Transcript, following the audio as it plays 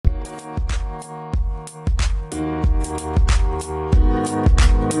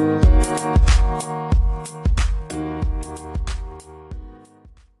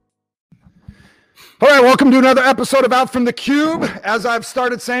Welcome to another episode of Out from the Cube. As I've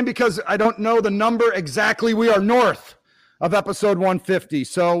started saying, because I don't know the number exactly, we are north of episode 150.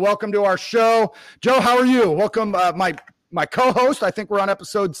 So welcome to our show. Joe, how are you? Welcome, my co-host. I think we're on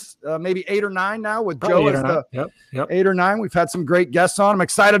episodes maybe 8 or 9 now with Joe as the Yep. 8 or 9. We've had some great guests on. I'm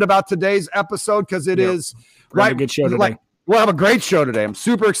excited about today's episode because it is right. A good show today. We'll have a great show today. I'm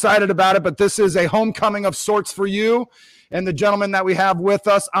super excited about it, but this is a homecoming of sorts for you and the gentleman that we have with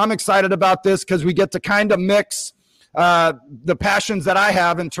us. I'm excited about this because we get to kind of mix the passions that I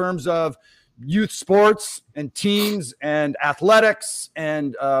have in terms of youth sports and teams and athletics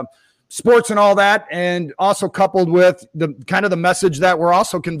and sports and all that, and also coupled with the kind of the message that we're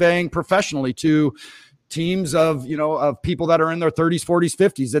also conveying professionally to teams of people that are in their 30s, 40s,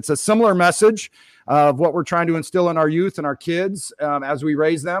 50s. It's a similar message of what we're trying to instill in our youth and our kids as we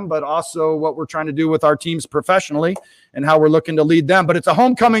raise them, but also what we're trying to do with our teams professionally and how we're looking to lead them. But it's a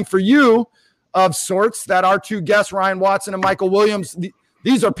homecoming for you of sorts that our two guests, Ryan Watson and Michael Williams,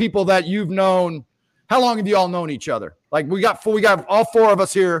 these are people that you've known. How long have you all known each other? Like we got all four of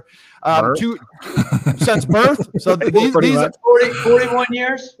us here since birth. So these are 41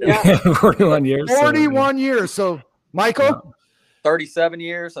 years. Yeah. 41 years. 41 years. So Michael, 37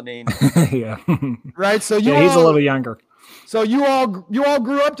 years. I mean, yeah. Right. So he's a little younger. So you all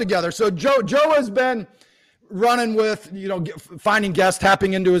grew up together. So Joe has been running with, finding guests,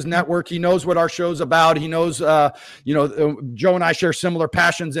 tapping into his network. He knows what our show's about. He knows, Joe and I share similar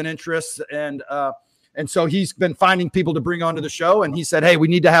passions and interests. And so he's been finding people to bring onto the show. And he said, hey, we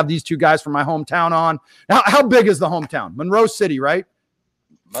need to have these two guys from my hometown on. Now, how big is the hometown? Monroe City, right?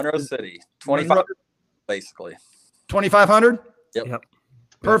 Monroe City, 25, basically. 2,500? Yep.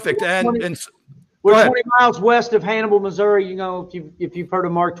 Perfect. And we're 20 miles west of Hannibal, Missouri. If you've heard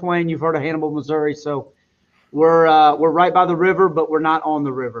of Mark Twain, you've heard of Hannibal, Missouri. So we're right by the river, but we're not on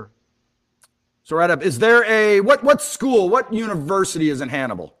the river. So right up. Is there what school, what university is in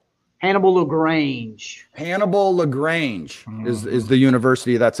Hannibal? Hannibal LaGrange. Hannibal LaGrange is the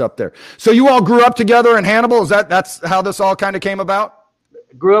university that's up there. So you all grew up together in Hannibal? That's how this all kind of came about?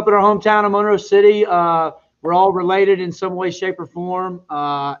 Grew up in our hometown of Monroe City. We're all related in some way, shape, or form.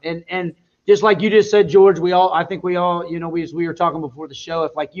 And just like you just said, George, I think we all, as we were talking before the show,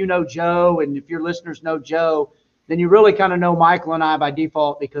 if Joe, and if your listeners know Joe, then you really kind of know Michael and I by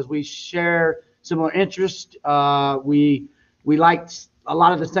default because we share similar interests. We like a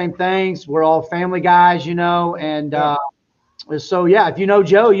lot of the same things. We're all family guys, and so, yeah, if you know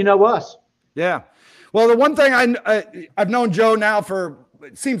Joe, you know us. Yeah. Well, the one thing I've known Joe now for,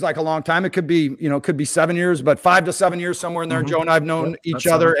 it seems like a long time. It could be 7 years, but 5 to 7 years somewhere in there. Joe and I've known each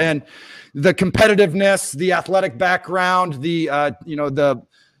other, and the competitiveness, the athletic background, the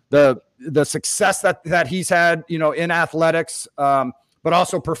success that he's had, in athletics, but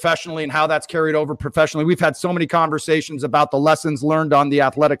also professionally and how that's carried over professionally. We've had so many conversations about the lessons learned on the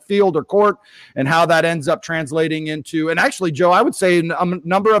athletic field or court and how that ends up translating into, and actually, Joe, I would say a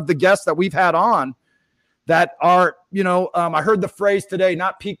number of the guests that we've had on that are, I heard the phrase today,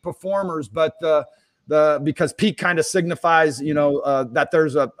 not peak performers, but because peak kind of signifies, that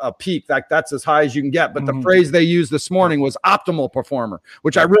there's a peak, like that's as high as you can get. But the phrase they used this morning was optimal performer,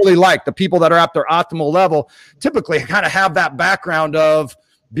 which I really like. The people that are at their optimal level typically kind of have that background of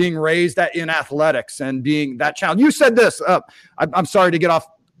being raised in athletics and being that challenge. You said this, I'm sorry to get off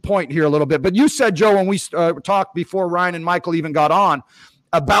point here a little bit, but you said, Joe, when we talked before Ryan and Michael even got on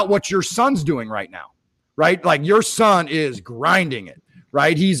about what your son's doing right now, right? Like your son is grinding it.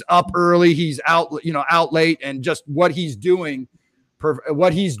 Right. He's up early. He's out late, and just what he's doing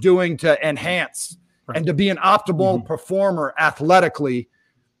to enhance and to be an optimal performer athletically.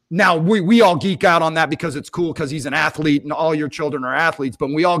 Now we all geek out on that because it's cool because he's an athlete and all your children are athletes, but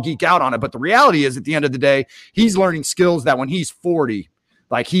we all geek out on it. But the reality is at the end of the day, he's learning skills that when he's 40,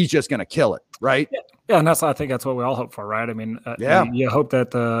 like he's just going to kill it. Right. Yeah. And I think that's what we all hope for. Right. I mean, you hope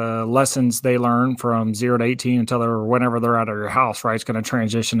that the lessons they learn from 0 to 18 until whenever they're out of your house, right, is going to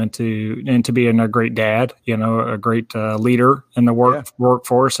transition into being a great dad, a great leader in the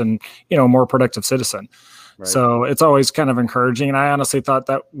workforce and, a more productive citizen. Right. So it's always kind of encouraging. And I honestly thought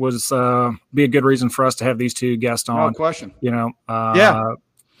that was be a good reason for us to have these two guests on. No question.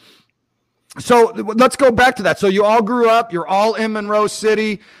 So let's go back to that. So you all grew up, you're all in Monroe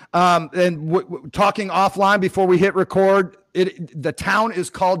City, and talking offline before we hit record, the town is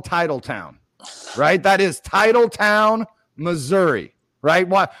called Titletown, right? That is Titletown, Missouri, right?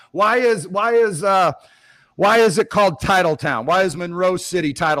 Why is it called Titletown? Why is Monroe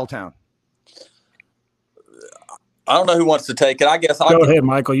City Titletown? I don't know who wants to take it. I guess I'll go ahead,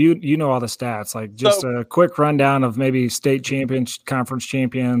 Michael. You know all the stats. Like just a quick rundown of maybe state champions, conference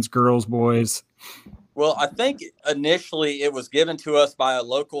champions, girls, boys. Well, I think initially it was given to us by a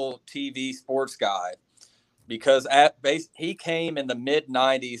local TV sports guy because he came in the mid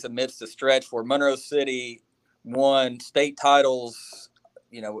 90s amidst a stretch where Monroe City won state titles,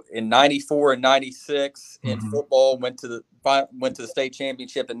 in 94 and 96 in football, went to the state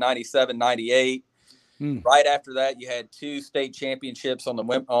championship in 97, 98. Right after that, you had 2 state championships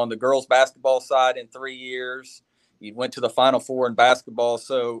on the girls basketball side in 3 years. You went to the Final Four in basketball.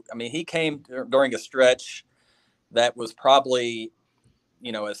 So, I mean, he came during a stretch that was probably,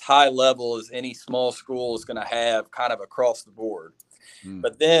 as high level as any small school is going to have kind of across the board.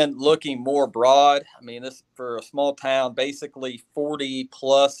 But then looking more broad, I mean, this for a small town, basically 40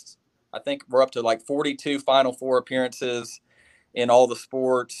 plus, I think we're up to like 42 Final Four appearances in all the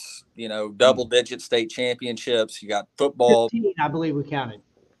sports, double-digit state championships. You got football. 15, I believe we counted.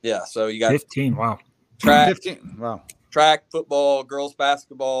 Yeah, so you got 15. Wow. Track, 15. Wow. Track, football, girls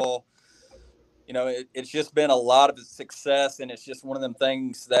basketball. It's just been a lot of success, and it's just one of them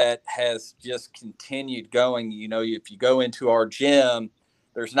things that has just continued going. If you go into our gym,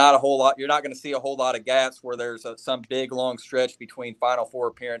 there's not a whole lot. You're not going to see a whole lot of gaps where there's some big, long stretch between Final Four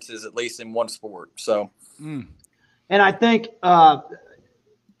appearances, at least in one sport. So. And I think to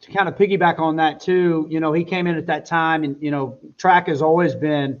kind of piggyback on that too, he came in at that time, and track has always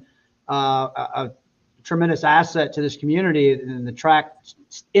been a tremendous asset to this community, and the track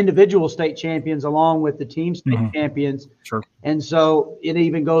individual state champions along with the team state champions. Sure. And so it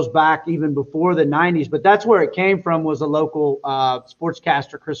even goes back even before the 90s, but that's where it came from, was a local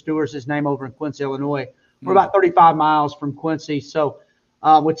sportscaster, Chris Stewart's his name, over in Quincy, Illinois. We're about 35 miles from Quincy. So,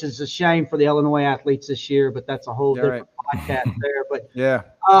 which is a shame for the Illinois athletes this year, but that's a whole different podcast there. But yeah.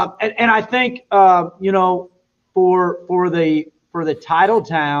 And I think, for the title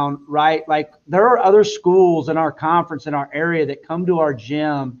town, right? Like, there are other schools in our conference, in our area, that come to our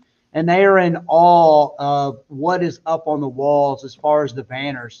gym and they are in awe of what is up on the walls as far as the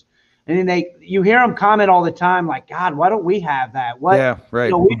banners. And then you hear them comment all the time, like, God, why don't we have that? What? Yeah,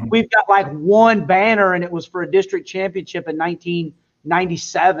 right. We've got like one banner, and it was for a district championship in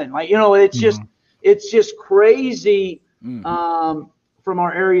 1997. Like, it's just crazy. From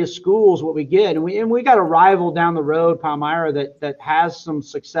our area schools, what we get, and we got a rival down the road, Palmyra, that has some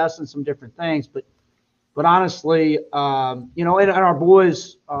success in some different things, but honestly, and our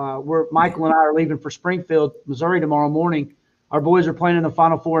boys, Michael and I are leaving for Springfield, Missouri tomorrow morning. Our boys are playing in the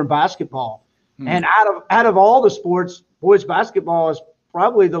Final Four in basketball, and out of all the sports, boys basketball is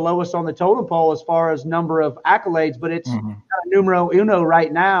probably the lowest on the totem pole as far as number of accolades, but it's numero uno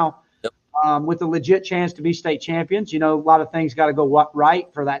right now. With a legit chance to be state champions. A lot of things got to go right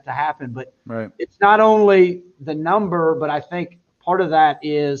for that to happen. But It's not only the number, but I think part of that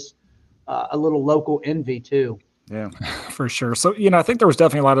is a little local envy too. Yeah, for sure. So, I think there was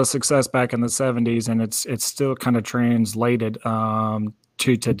definitely a lot of success back in the 70s, and it's still kind of translated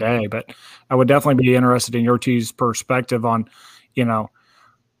to today. But I would definitely be interested in your two's perspective on,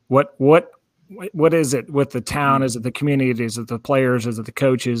 what is it with the town? Is it the community? Is it the players? Is it the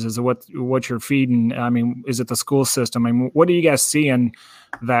coaches? Is it what you're feeding? I mean, is it the school system? I mean, what are you guys seeing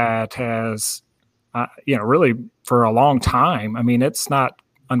that has, really for a long time? I mean, it's not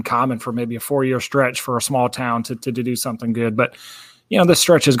uncommon for maybe a 4-year stretch for a small town to do something good, but this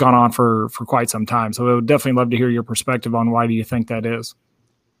stretch has gone on for quite some time. So I would definitely love to hear your perspective on why do you think that is?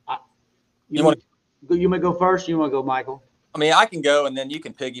 You may go first. You want to go, Michael? I mean, I can go and then you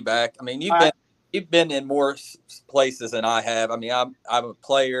can piggyback. I mean, you've been in more places than I have. I mean, I'm a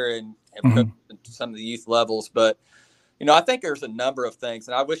player and have coached at some of the youth levels, but I think there's a number of things,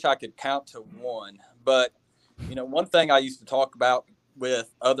 and I wish I could count to one. But one thing I used to talk about with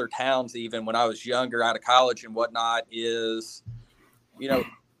other towns, even when I was younger, out of college and whatnot, is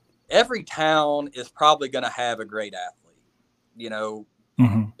every town is probably going to have a great athlete.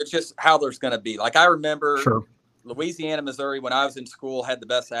 It's just how there's going to be. Like, I remember. Sure. Louisiana, Missouri, when I was in school, had the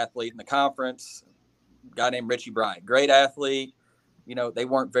best athlete in the conference, a guy named Richie Bryant. Great athlete. They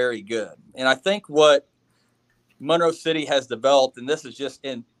weren't very good. And I think what Monroe City has developed, and this is just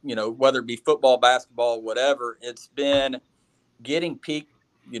in, whether it be football, basketball, whatever, it's been getting peak,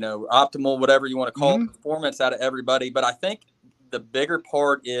 optimal, whatever you want to call it, performance out of everybody. But I think the bigger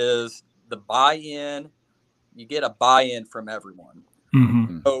part is the buy-in. You get a buy-in from everyone.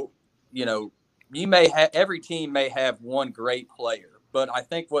 So, you may have, every team may have one great player, but I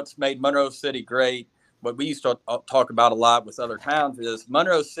think what's made Monroe City great, what we used to talk about a lot with other towns, is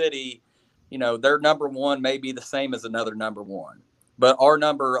Monroe City, their number one may be the same as another number one, but our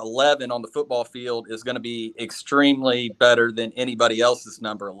number 11 on the football field is going to be extremely better than anybody else's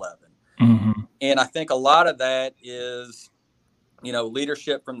number 11. And I think a lot of that is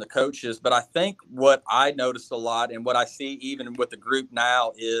leadership from the coaches. But I think what I noticed a lot and what I see even with the group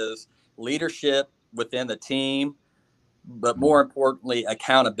now is leadership within the team, but more importantly,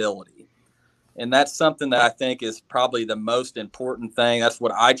 accountability. And that's something that I think is probably the most important thing. That's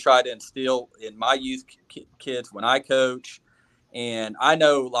what I try to instill in my youth kids when I coach. And I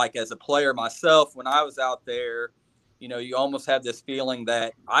know, like, as a player myself, when I was out there, you almost have this feeling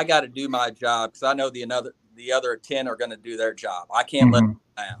that I got to do my job because I know the other 10 are going to do their job. I can't let them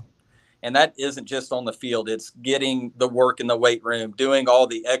down. And that isn't just on the field. It's getting the work in the weight room, doing all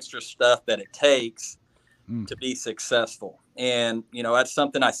the extra stuff that it takes to be successful. And, that's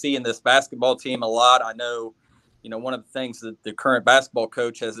something I see in this basketball team a lot. I know, one of the things that the current basketball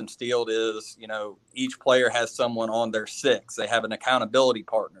coach has instilled is, each player has someone on their six. They have an accountability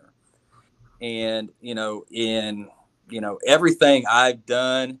partner. And, in, everything I've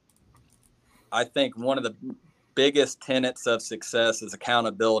done, I think one of the biggest tenets of success is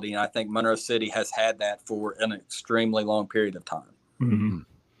accountability. And I think Monroe City has had that for an extremely long period of time. Mm-hmm.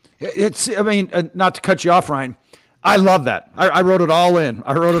 Not to cut you off, Ryan, I love that. I wrote it all in.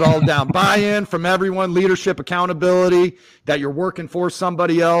 I wrote it all down. Buy-in from everyone, leadership, accountability, that you're working for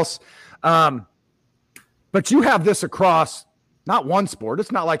somebody else. But you have this across not one sport.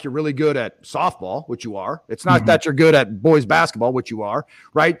 It's not like you're really good at softball, which you are. It's not that you're good at boys basketball, which you are,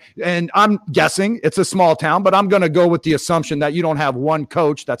 right? And I'm guessing it's a small town, but I'm going to go with the assumption that you don't have one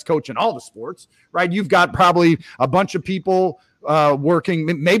coach that's coaching all the sports, right? You've got probably a bunch of people working.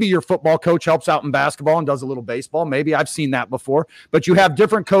 Maybe your football coach helps out in basketball and does a little baseball. Maybe I've seen that before, but you have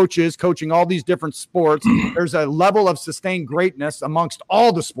different coaches coaching all these different sports. There's a level of sustained greatness amongst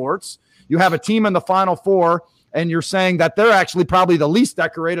all the sports. You have a team in the Final Four, and you're saying that they're actually probably the least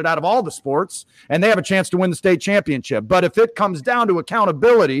decorated out of all the sports, and they have a chance to win the state championship. But if it comes down to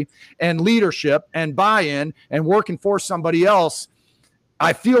accountability and leadership and buy-in and working for somebody else,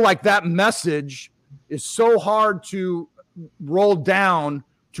 I feel like that message is so hard to roll down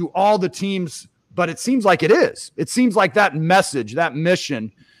to all the teams, but it seems like it is. It seems like that message, that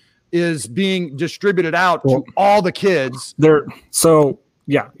mission is being distributed out to all the kids.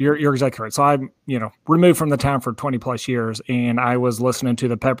 Yeah, you're exactly right. So I'm, removed from the town for 20 plus years, and I was listening to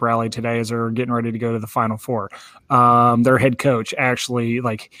the pep rally today as they're getting ready to go to the Final Four. Their head coach actually,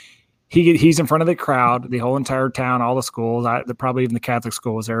 he's in front of the crowd, the whole entire town, all the schools. Probably even the Catholic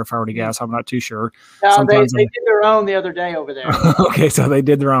school was there, if I were to guess. I'm not too sure. No, they did their own the other day over there. Okay, so they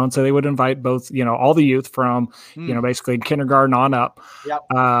did their own. So they would invite both, all the youth from, basically kindergarten on up. Yep.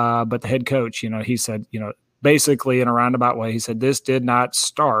 But the head coach, he said, basically in a roundabout way, he said, this did not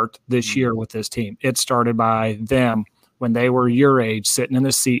start this year with this team. It started by them when they were your age, sitting in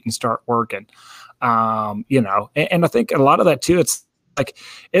the seat and start working. And I think a lot of that too,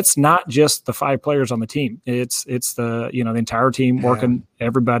 it's not just the 5 players on the team. It's the, the entire team working,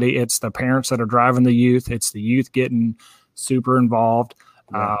 everybody. It's the parents that are driving the youth. It's the youth getting super involved.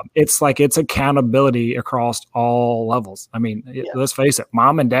 It's accountability across all levels. Let's face it,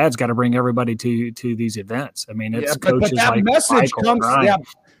 mom and dad's got to bring everybody to these events. It's coaches. But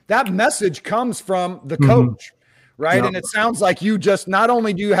that message comes from the coach, right? Yep. And it sounds like you just, not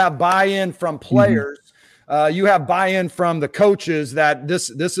only do you have buy-in from players, you have buy-in from the coaches that this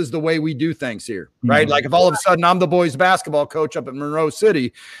is the way we do things here, right? Like if all of a sudden I'm the boys basketball coach up at Monroe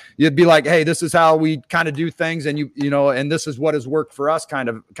City, you'd be like, hey, this is how we kind of do things, and and this is what has worked for us kind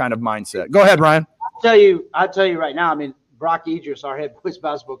of mindset. Go ahead, Ryan. I'll tell you right now, Brock Idris, our head boys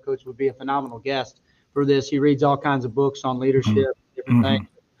basketball coach, would be a phenomenal guest for this. He reads all kinds of books on leadership, different things.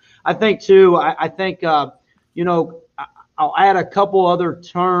 I think too, I'll add a couple other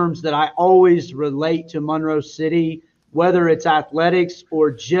terms that I always relate to Monroe City, whether it's athletics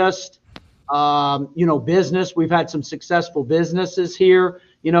or just, business. We've had some successful businesses here.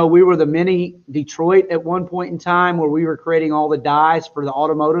 We were the mini Detroit at one point in time, where we were creating all the dies for the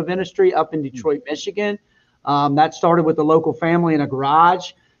automotive industry up in Detroit, Michigan. That started with a local family in a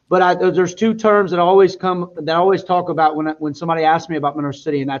garage. But there's 2 terms that I always talk about when somebody asks me about Monroe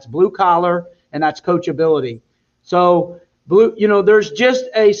City, and that's blue collar and that's coachability. So there's just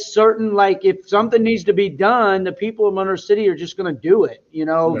a certain, if something needs to be done, the people of Monroe City are just going to do it.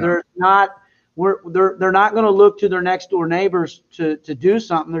 They're not going to look to their next door neighbors to do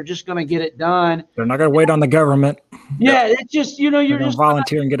something. They're just going to get it done. They're not going to wait on the government. Yeah, it's just, you're just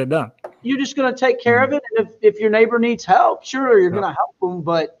volunteer and get it done. You're just going to take care of it. And if your neighbor needs help, sure, you're going to help them.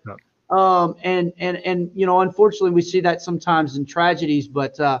 But, unfortunately we see that sometimes in tragedies,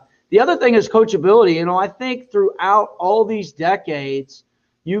 but, the other thing is coachability. I think throughout all these decades,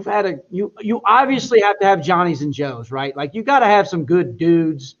 you obviously have to have Johnnies and Joes, right? You got to have some good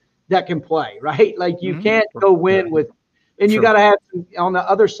dudes that can play, right? You can't go win with And you got to have some, on the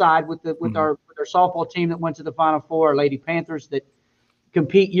other side with our softball team that went to the Final Four, our Lady Panthers that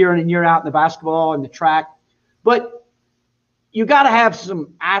compete year in and year out in the basketball and the track. But you got to have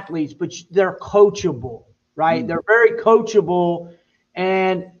some athletes, but they're coachable, right? They're very coachable.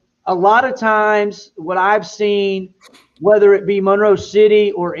 And a lot of times what I've seen, whether it be Monroe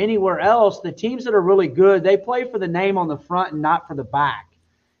City or anywhere else, the teams that are really good, they play for the name on the front and not for the back.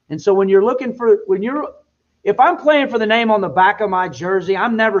 And so if I'm playing for the name on the back of my jersey,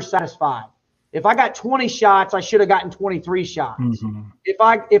 I'm never satisfied. If I got 20 shots, I should have gotten 23 shots. Mm-hmm.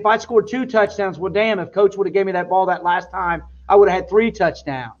 If I scored 2 touchdowns, well, damn, if coach would have gave me that ball that last time, I would have had 3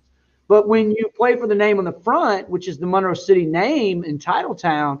 touchdowns. But when you play for the name on the front, which is the Monroe City name in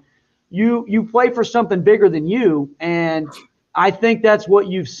Titletown, you play for something bigger than you. And I think that's what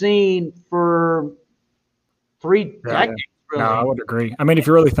you've seen for 3 decades. Really. No, I would agree. I mean, if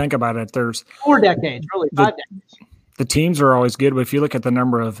you really think about it, there's 4 decades, really 5 decades. The teams are always good, but if you look at the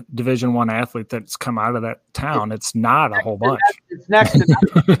number of Division I athletes that's come out of that town, it's not a whole bunch. It's next to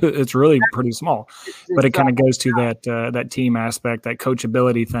nothing. It's really pretty small, but it kind of goes to that team aspect, that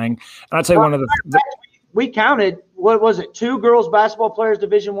coachability thing. And I'd say one of we counted, what was it, 2 girls basketball players,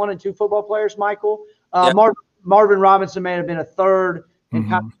 Division I, and 2 football players, Michael. Marvin Robinson may have been a third in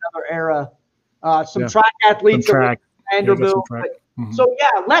kind of another era. Some track athletes. Vanderbilt. So,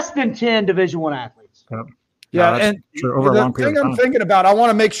 less than 10 Division I athletes. Yep. Yeah, and the thing I'm thinking about, I want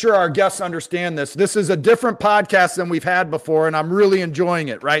to make sure our guests understand this. This is a different podcast than we've had before, and I'm really enjoying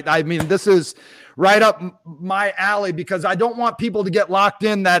it, right? I mean, this is right up my alley because I don't want people to get locked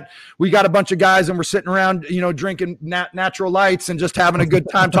in that we got a bunch of guys and we're sitting around, drinking natural lights and just having a good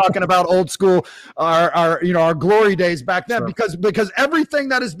time talking about old school, our glory days back then. Sure. Because everything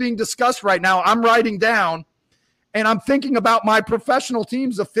that is being discussed right now, I'm writing down. And I'm thinking about my professional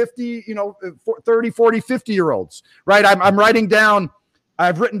teams of 50, 30, 40, 50-year-olds, right? I'm writing down,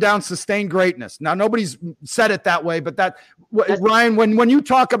 I've written down sustained greatness. Now, nobody's said it that way, but Ryan, when you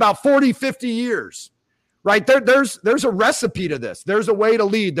talk about 40, 50 years, right, there's a recipe to this. There's a way to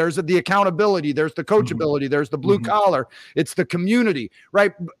lead. There's the accountability. There's the coachability. There's the blue collar. It's the community,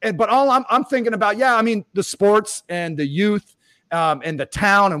 right? But all I'm thinking about, the sports and the youth and the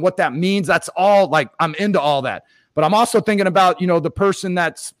town and what that means, that's all, like, I'm into all that. But I'm also thinking about, the person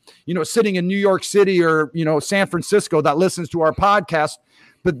that's, sitting in New York City or, San Francisco that listens to our podcast.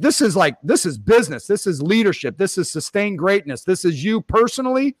 But this is business. This is leadership. This is sustained greatness. This is you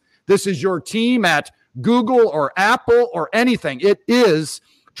personally. This is your team at Google or Apple or anything. It is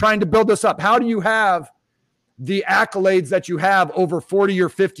trying to build this up. How do you have the accolades that you have over 40 or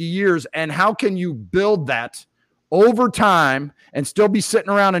 50 years? And how can you build that over time and still be sitting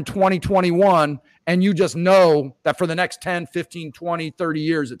around in 2021 and you just know that for the next 10, 15, 20, 30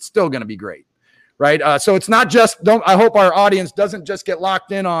 years, it's still going to be great, right? So it's not just I hope our audience doesn't just get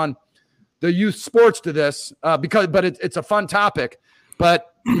locked in on the youth sports to this but it's a fun topic. But,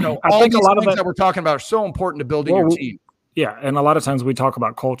 all these things that we're talking about are so important to building your team. Yeah, and a lot of times we talk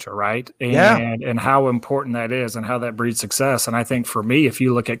about culture, right? And how important that is and how that breeds success. And I think for me, if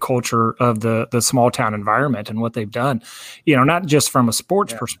you look at culture of the small town environment and what they've done, not just from a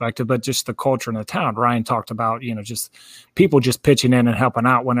sports perspective, but just the culture in the town. Ryan talked about, just people just pitching in and helping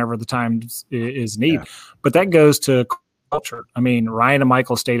out whenever the time is needed. Yeah. But that goes to culture. I mean, Ryan and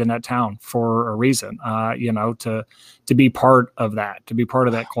Michael stayed in that town for a reason, to be part of that,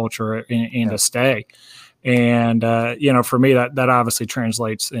 culture and to stay. And, for me, that obviously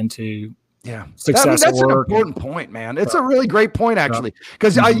translates into success at work. An important point, man. It's a really great point, actually,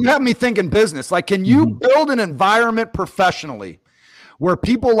 because you have me thinking business. Like, can you build an environment professionally where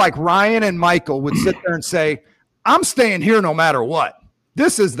people like Ryan and Michael would sit there and say, I'm staying here no matter what.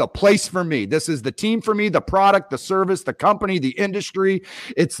 This is the place for me. This is the team for me, the product, the service, the company, the industry.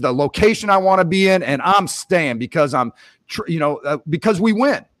 It's the location I want to be in, and I'm staying because because we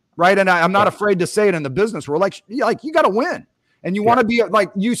win. Right. And I'm not afraid to say it in the business world. Like you got to win. And you want to be like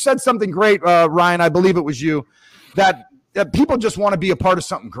you said something great, Ryan. I believe it was you that people just want to be a part of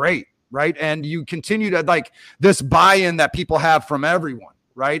something great. Right. And you continue to like this buy-in that people have from everyone.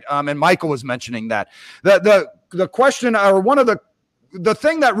 Right. And Michael was mentioning that the question or one of the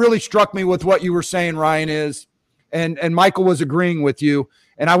thing that really struck me with what you were saying, Ryan, is and Michael was agreeing with you.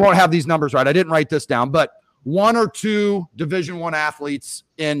 And I won't have these numbers right. I didn't write this down, but 1 or 2 Division I athletes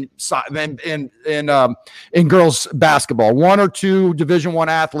in girls basketball, 1 or 2 Division I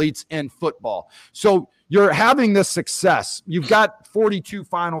athletes in football. So you're having this success. You've got 42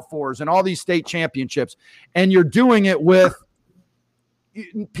 Final Fours and all these state championships, and you're doing it with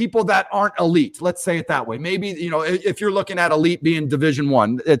people that aren't elite. Let's say it that way. Maybe, if you're looking at elite being Division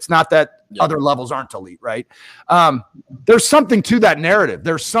I, it's not that other levels aren't elite, right? There's something to that narrative.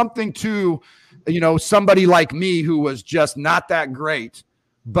 There's something to, somebody like me who was just not that great,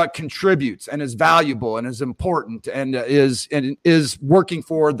 but contributes and is valuable and is important and is working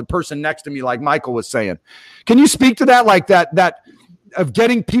for the person next to me, like Michael was saying. Can you speak to that, like that of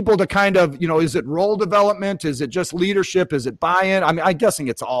getting people to kind of, is it role development? Is it just leadership? Is it buy-in? I mean, I'm guessing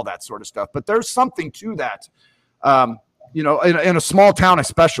it's all that sort of stuff, but there's something to that, in a small town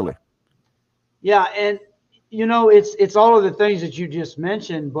especially. Yeah, and it's all of the things that you just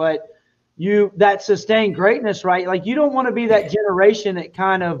mentioned, but that sustained greatness, right? Like, you don't want to be that generation that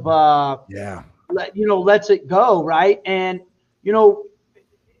kind of lets it go, right? And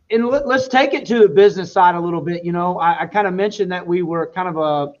let's take it to the business side a little bit. I kind of mentioned that we were kind of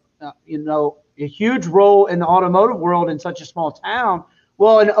a huge role in the automotive world in such a small town.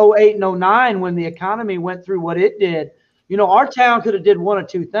 Well, in 2008 and 2009, when the economy went through what it did, our town could have did one of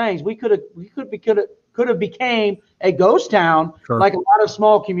two things. We could have became a ghost town, sure, like a lot of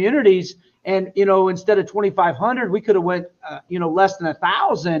small communities. And, instead of 2,500, we could have went, less than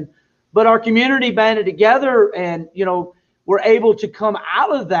 1,000. But our community banded together and, we're able to come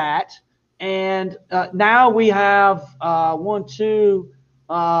out of that. And now we have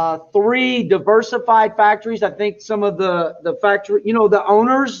 3 diversified factories. I think some of the factory, the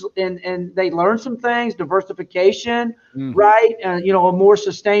owners, and they learn some things, diversification, right? And, a more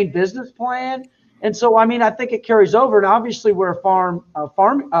sustained business plan. And so, I think it carries over. And obviously, we're a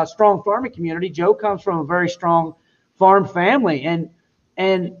strong farming community. Joe comes from a very strong farm family,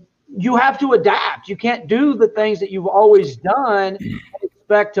 and you have to adapt. You can't do the things that you've always done and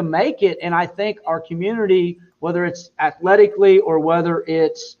expect to make it. And I think our community, whether it's athletically or whether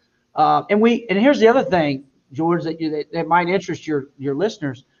it's and here's the other thing, George, that might interest your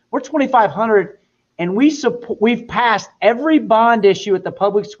listeners. We're 2,500. And we've passed every bond issue at the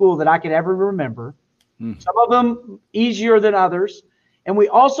public school that I could ever remember. Some of them easier than others. And we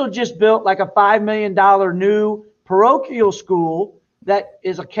also just built like a $5 million new parochial school that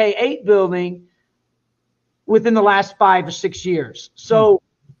is a K-8 building within the last 5 or 6 years. So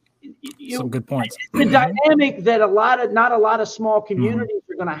some good points. It's the dynamic that not a lot of small communities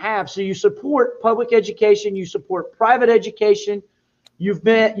are going to have. So you support public education, you support private education. You've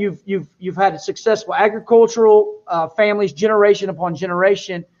had a successful agricultural families generation upon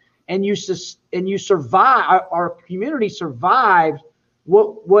generation, and you survive. Our community survived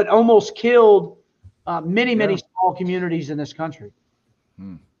what almost killed many small communities in this country.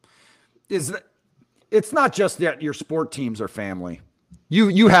 It's not just that your sport teams are family.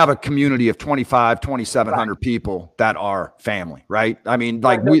 You have a community of 2,700 people that are family, right? I mean,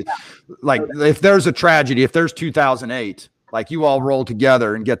 if there's a tragedy, if there's 2008. Like, you all roll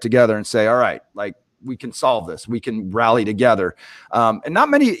together and get together and say, all right, like, we can solve this. We can rally together. And not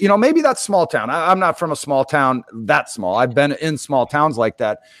many, maybe that's small town. I'm not from a small town that small. I've been in small towns like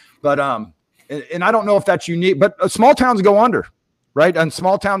that. But, and I don't know if that's unique, but small towns go under, right? And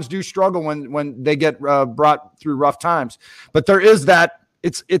small towns do struggle when they get brought through rough times. But there is that,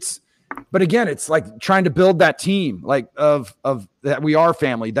 but again, it's like trying to build that team, like of that we are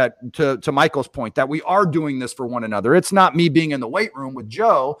family, that to Michael's point, that we are doing this for one another. It's not me being in the weight room with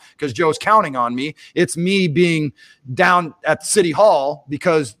Joe because Joe's counting on me. It's me being down at City Hall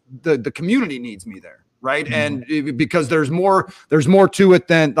because the community needs me there. Right. And because there's more to it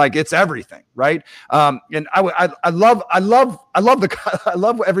than, like, it's everything. Right. And I love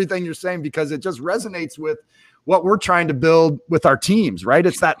everything you're saying, because it just resonates with what we're trying to build with our teams, right?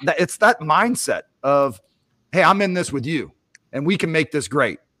 It's that mindset of, hey, I'm in this with you and we can make this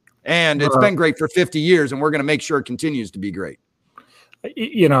great. And it's been great for 50 years and we're going to make sure it continues to be great.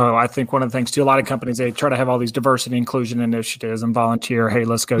 I think one of the things too, a lot of companies, they try to have all these diversity inclusion initiatives and volunteer. Hey,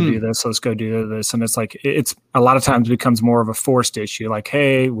 let's go do this. Let's go do this. And it's like, it's a lot of times becomes more of a forced issue. Like,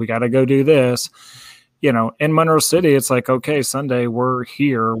 hey, we got to go do this. In Monroe City, it's like, okay, Sunday, we're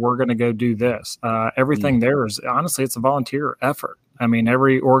here. We're going to go do this. Everything there is, honestly, it's a volunteer effort. I mean,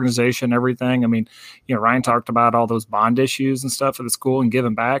 every organization, everything. I mean, Ryan talked about all those bond issues and stuff at the school and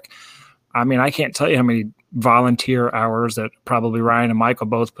giving back. I mean, I can't tell you how many volunteer hours that probably Ryan and Michael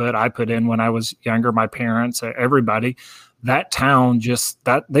both I put in when I was younger, my parents, everybody. That town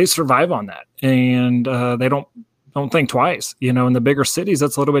they survive on that. And they don't think twice. In the bigger cities,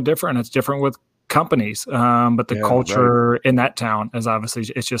 that's a little bit different. It's different with companies, but the culture in that town is obviously,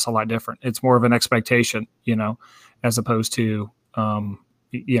 it's just a lot different. It's more of an expectation, as opposed to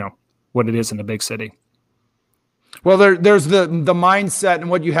what it is in the big city. Well, there's the mindset and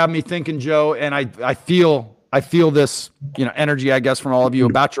what you have me thinking, Joe, and I feel I feel this, energy, I guess, from all of you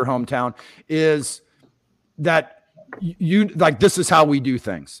about your hometown is that you like, this is how we do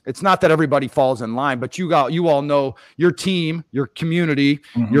things. It's not that everybody falls in line, but you all know your team, your community,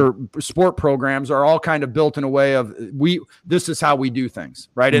 your sport programs are all kind of built in a way of this is how we do things.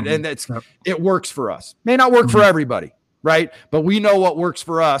 Right. And it works for us. May not work for everybody. Right. But we know what works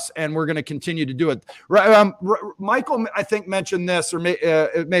for us, and we're going to continue to do it. Right. Michael, I think, mentioned this, or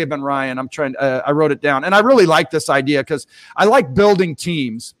it may have been Ryan. I wrote it down, and I really like this idea because I like building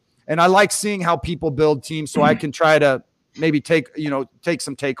teams. And I like seeing how people build teams, so I can try to maybe take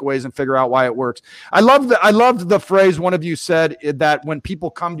some takeaways and figure out why it works. I loved the phrase one of you said, that when people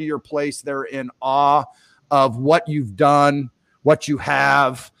come to your place, they're in awe of what you've done, what you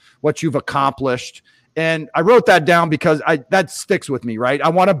have, what you've accomplished. And I wrote that down because that sticks with me, right? I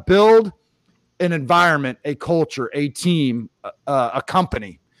want to build an environment, a culture, a team, a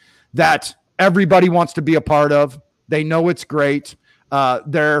company that everybody wants to be a part of. They know it's great.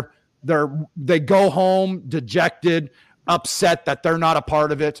 They go home dejected, upset that they're not a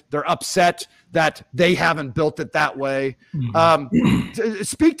part of it. They're upset that they haven't built it that way.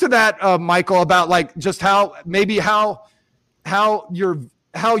 Speak to that, Michael, about like just how your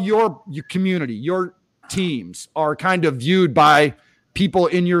community, your teams are kind of viewed by people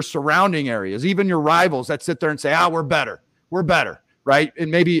in your surrounding areas, even your rivals that sit there and say, we're better, right? And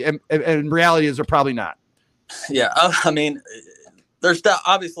maybe in reality is they're probably not. Yeah, I mean, there's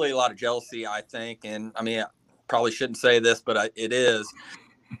obviously a lot of jealousy, I think. And I mean, I probably shouldn't say this, but it is,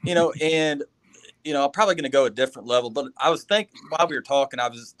 and, I'm probably going to go a different level. But I was thinking while we were talking, I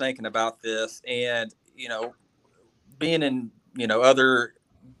was just thinking about this, and, being in, other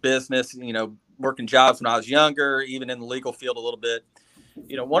business, working jobs when I was younger, even in the legal field a little bit.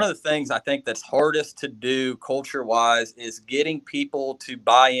 One of the things I think that's hardest to do culture wise is getting people to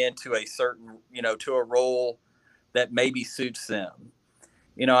buy into a certain, to a role that maybe suits them.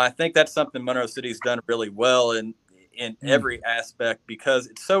 I think that's something Monroe City's done really well in every aspect, because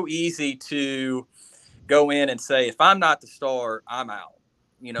it's so easy to go in and say, if I'm not the star, I'm out.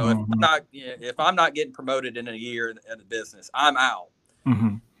 If I'm not getting promoted in a year in the business, I'm out.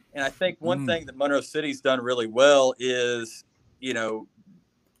 And I think one thing that Monroe City's done really well is,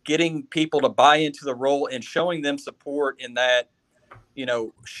 getting people to buy into the role and showing them support in that,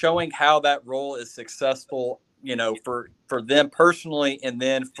 showing how that role is successful, for them personally, and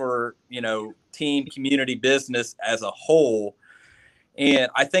then for, team, community, business as a whole.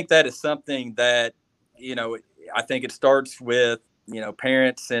 And I think that is something that, I think it starts with,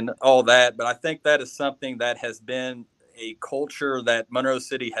 parents and all that, but I think that is something that has been a culture that Monroe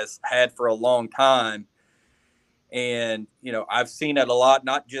City has had for a long time. And, I've seen it a lot,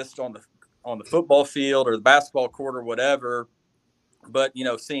 not just on the football field or the basketball court or whatever, but,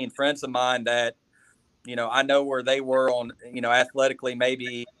 seeing friends of mine that, I know where they were on, athletically,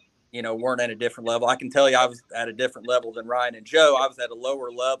 maybe, weren't at a different level. I can tell you I was at a different level than Ryan and Joe. I was at a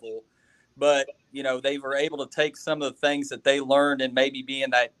lower level, but, they were able to take some of the things that they learned and maybe being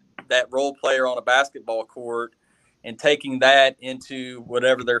that role player on a basketball court and taking that into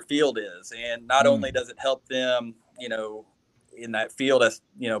whatever their field is. And not only does it help them, in that field as,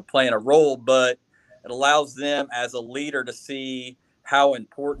 playing a role, but it allows them as a leader to see how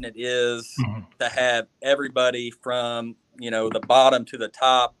important it is to have everybody from, the bottom to the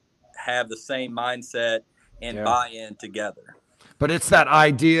top have the same mindset and buy in together. But it's that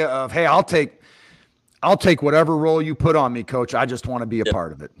idea of, hey, I'll take whatever role you put on me, coach. I just want to be a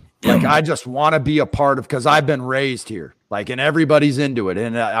part of it. Like, I just want to be a part of, because I've been raised here, like, and everybody's into it.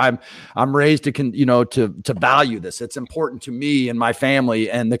 And I'm raised to value this. It's important to me and my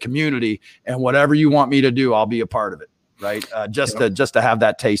family and the community, and whatever you want me to do, I'll be a part of it. Right. Just to have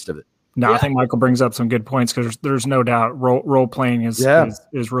that taste of it. No, I think Michael brings up some good points, because there's no doubt role playing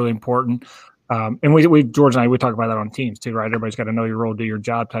is really important. And we George and I talk about that on teams too, right? Everybody's got to know your role, do your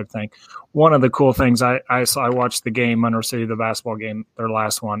job type thing. One of the cool things I watched the game, Monroe City, the basketball game, their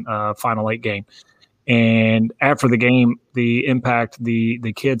last one, Final 8 game. And after the game, the impact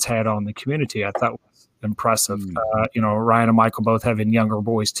the kids had on the community, I thought was impressive. Ryan and Michael both having younger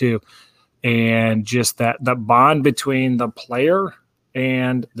boys too. And just that bond between the player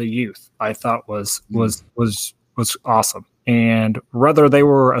and the youth, I thought was awesome. And whether they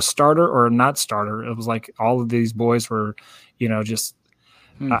were a starter or a not starter, it was like all of these boys were,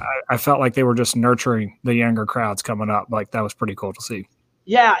 I felt like they were just nurturing the younger crowds coming up. Like, that was pretty cool to see.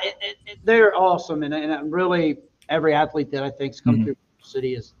 Yeah, they're awesome. And really every athlete that I think's come through the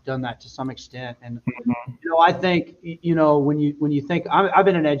city has done that to some extent. And, I think, when you think, I've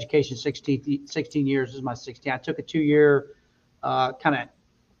been in education 16 years, this is my 16th. I took a 2-year kind of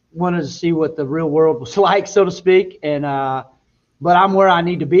wanted to see what the real world was like, so to speak. And but I'm where I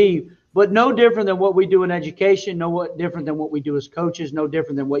need to be. But no different than what we do in education, different than what we do as coaches, no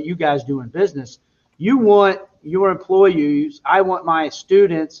different than what you guys do in business. You want your employees, I want my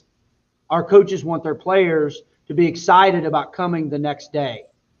students, our coaches want their players to be excited about coming the next day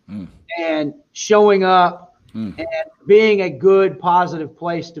and showing up and being a good, positive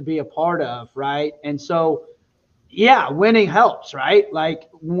place to be a part of, right? And so, yeah, winning helps, right? Like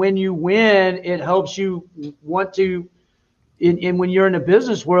when you win, it helps you want to, and when you're in the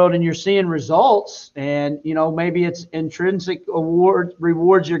business world and you're seeing results and, maybe it's intrinsic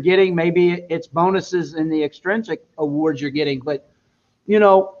rewards you're getting, maybe it's bonuses in the extrinsic awards you're getting, but,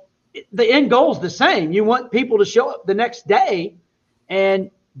 the end goal is the same. You want people to show up the next day,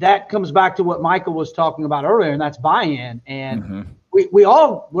 and that comes back to what Michael was talking about earlier, and that's buy-in. And we're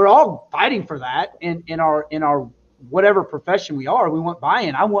all fighting for that in our whatever profession we are. We want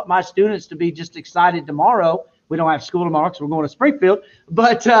buy-in. I want my students to be just excited tomorrow. We don't have school tomorrow because we're going to Springfield,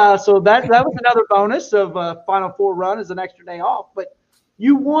 but so that was another bonus of Final Four run is an extra day off. But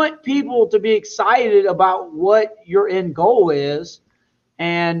you want people to be excited about what your end goal is,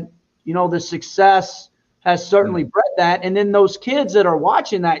 and the success has certainly bred that. And then those kids that are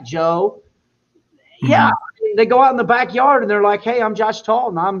watching that, Joe, they go out in the backyard and they're like, hey, I'm Josh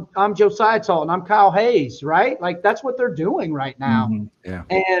Talton. I'm Josiah Talton. I'm Kyle Hayes, right? Like that's what they're doing right now. Yeah.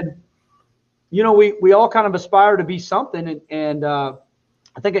 And, we all kind of aspire to be something. And I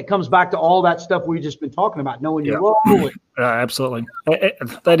think it comes back to all that stuff we've just been talking about, knowing your role. Absolutely.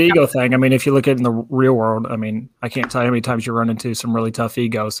 That ego thing. I mean, if you look at it in the real world, I mean, I can't tell you how many times you run into some really tough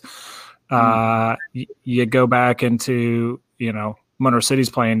egos. You go back into, Monroe City's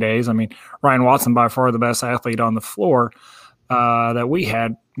playing days. I mean, Ryan Watson, by far the best athlete on the floor that we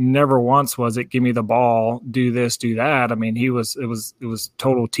had. Never once was it, give me the ball, do this, do that. I mean, it was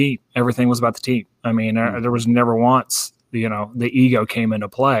total team. Everything was about the team. I mean, there was never once, the ego came into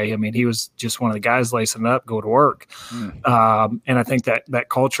play. I mean, he was just one of the guys lacing up, go to work. And I think that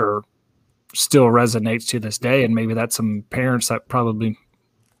culture still resonates to this day. And maybe that's some parents that probably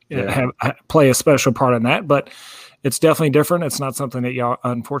play a special part in that, but it's definitely different. It's not something that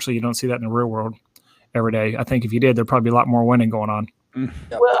unfortunately, you don't see that in the real world every day. I think if you did, there'd probably be a lot more winning going on.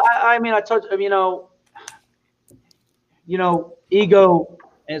 Well, I mean, ego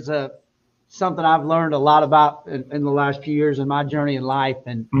is something I've learned a lot about in the last few years in my journey in life.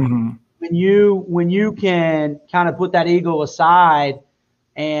 And when you can kind of put that ego aside,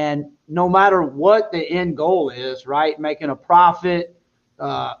 and no matter what the end goal is, right, making a profit,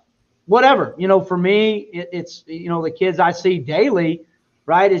 whatever, for me, it's the kids I see daily,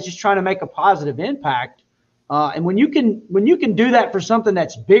 right, is just trying to make a positive impact. And when you can do that for something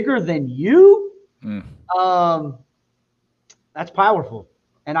that's bigger than you, that's powerful.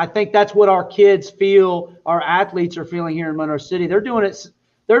 And I think that's what our kids feel, our athletes are feeling here in Monroe City. They're doing it.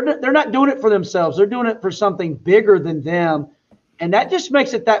 They're not doing it for themselves. They're doing it for something bigger than them. And that just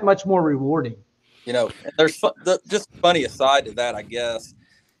makes it that much more rewarding. There's just funny aside to that, I guess,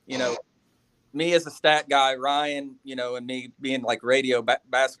 me as a stat guy, Ryan, and me being like radio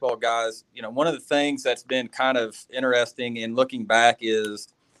basketball guys, one of the things that's been kind of interesting in looking back is,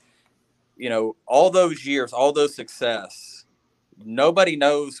 all those years, all those success, nobody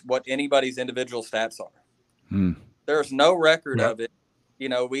knows what anybody's individual stats are. There's no record of it.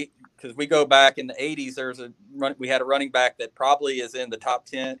 Because we go back in the 80s, we had a running back that probably is in the top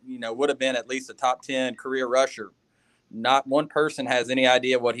 10, would have been at least a top 10 career rusher. Not one person has any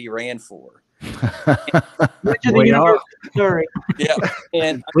idea what he ran for. Yeah,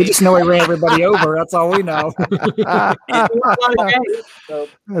 and we just know he ran everybody over. That's all we know.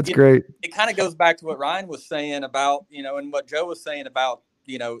 That's great. It kind of goes back to what Ryan was saying about, and what Joe was saying about,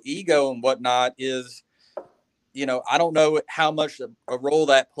 ego and whatnot is, I don't know how much a role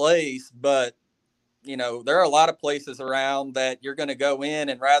that plays, but, there are a lot of places around that you're going to go in,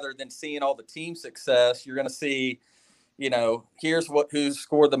 and rather than seeing all the team success, you're going to see, here's who's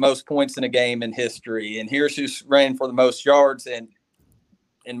scored the most points in a game in history, and here's who's ran for the most yards. And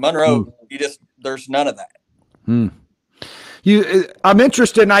in Monroe, there's none of that. I'm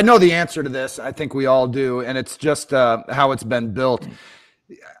interested, and I know the answer to this. I think we all do, and it's just how it's been built.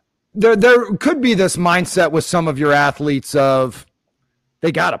 There could be this mindset with some of your athletes of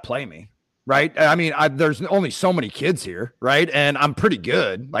they got to play me, right? I mean, there's only so many kids here, right? And I'm pretty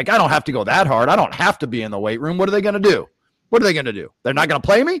good. Like, I don't have to go that hard. I don't have to be in the weight room. What are they going to do? They're not going to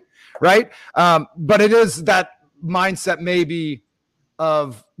play me, right? But it is that mindset maybe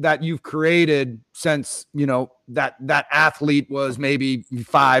of that you've created since, that athlete was maybe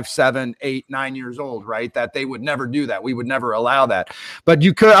 5, 7, 8, 9 years old, right? That they would never do that. We would never allow that. But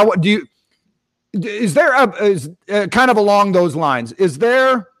is there kind of along those lines, is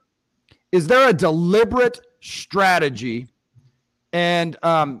there a deliberate strategy and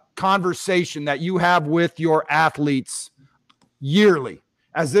conversation that you have with your athletes yearly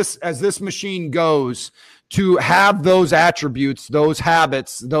as this machine goes to have those attributes, those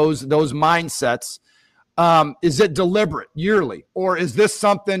habits, those mindsets? Is it deliberate yearly, or is this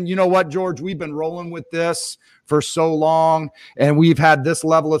something, you know what, George, we've been rolling with this for so long and we've had this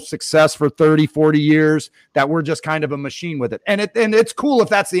level of success for 30, 40 years that we're just kind of a machine with it? And it's cool if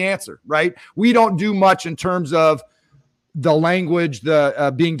that's the answer, right? We don't do much in terms of the language,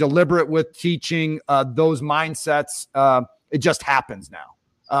 the being deliberate with teaching those mindsets. It just happens now.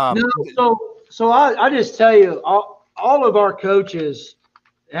 So I just tell you, all of our coaches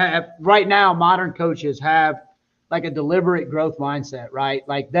have, right now, modern coaches have like a deliberate growth mindset, right?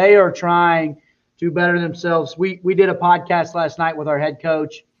 Like they are trying to better themselves. We did a podcast last night with our head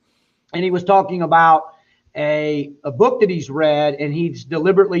coach, and he was talking about a book that he's read, and he's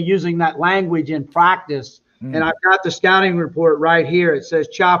deliberately using that language in practice. And I've got the scouting report right here. It says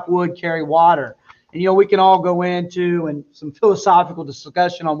chop wood, carry water. And, we can all go into and some philosophical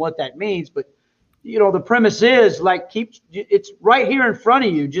discussion on what that means. But, the premise is like, it's right here in front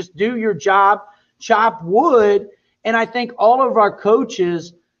of you. Just do your job, chop wood. And I think all of our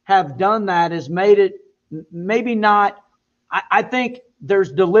coaches have done that, has made it maybe not. I think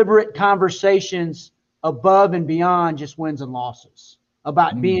there's deliberate conversations above and beyond just wins and losses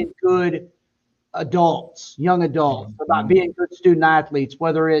about being good adults, young adults, about being good student athletes,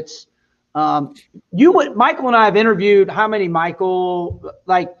 whether it's Michael and I have interviewed how many, Michael,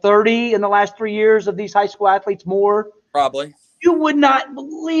 like 30 in the last 3 years of these high school athletes, more? Probably. You would not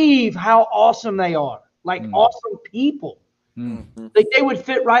believe how awesome they are, like awesome people. Like they would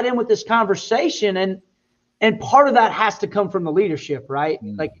fit right in with this conversation. And part of that has to come from the leadership, right?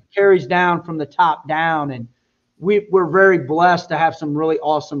 Like it carries down from the top down. And we're very blessed to have some really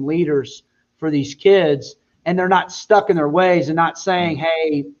awesome leaders for these kids, and they're not stuck in their ways and not saying,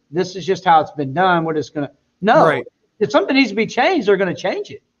 hey, this is just how it's been done. We're just going to, no, right. If something needs to be changed, they're going to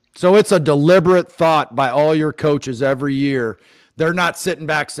change it. So it's a deliberate thought by all your coaches every year. They're not sitting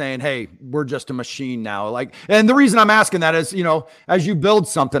back saying, hey, we're just a machine now. And the reason I'm asking that is, as you build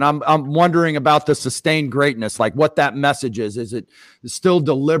something, I'm wondering about the sustained greatness, like what that message is. Is it still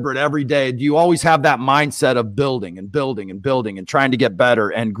deliberate every day? Do you always have that mindset of building and building and building and trying to get better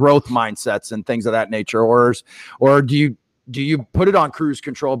and growth mindsets and things of that nature? Or do you put it on cruise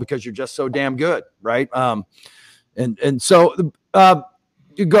control because you're just so damn good, right? So go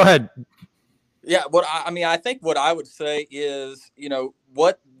ahead. Yeah, I think what I would say is,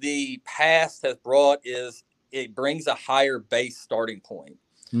 what the past has brought is it brings a higher base starting point.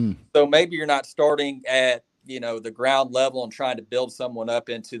 So maybe you're not starting at, the ground level and trying to build someone up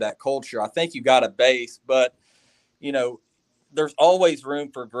into that culture. I think you got a base, but, there's always room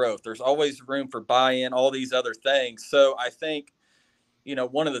for growth. There's always room for buy-in, all these other things. So I think,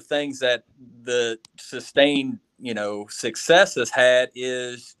 one of the things that the sustained success has had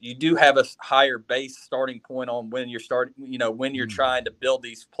is you do have a higher base starting point on when you're starting, when you're trying to build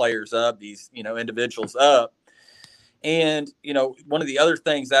these players up, these, individuals up. And, one of the other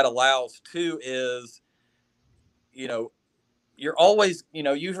things that allows too is, you're always,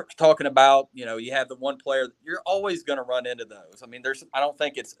 you're talking about, you have the one player, you're always going to run into those. I mean, I don't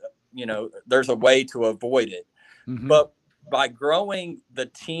think it's, there's a way to avoid it, but by growing the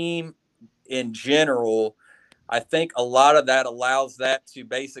team in general, I think a lot of that allows that to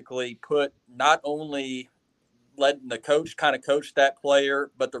basically put not only letting the coach kind of coach that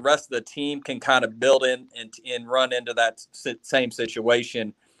player, but the rest of the team can kind of build in and run into that same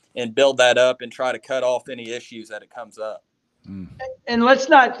situation and build that up and try to cut off any issues that it comes up. And let's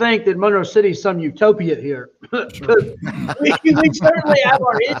not think that Monroe City is some utopia here. we certainly have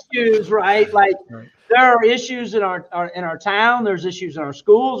our issues, right? Like there are issues in our town. There's issues in our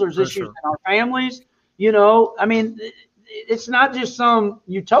schools. There's issues in our families. I mean, it's not just some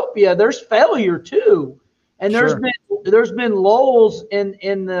utopia. There's failure too, and there's been lulls in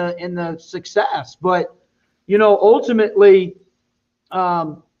the success. But ultimately,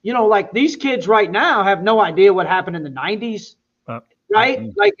 like these kids right now have no idea what happened in the 90s,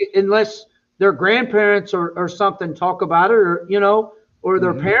 right? Like unless their grandparents or something talk about it, or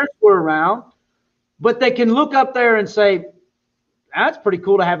their parents were around, but they can look up there and say, that's pretty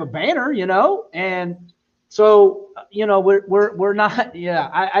cool to have a banner, and so, we're not,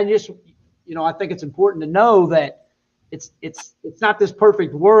 I just, I think it's important to know that it's not this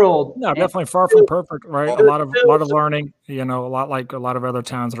perfect world. No, definitely far from perfect, right? A lot of learning, a lot like a lot of other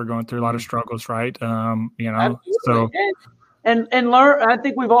towns that are going through a lot of struggles, right? Absolutely. So and learn. I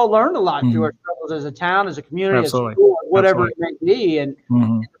think we've all learned a lot through our struggles as a town, as a community, as a school, whatever it may be, and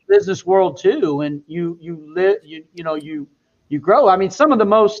in the business world too. And you live, you grow. I mean, some of the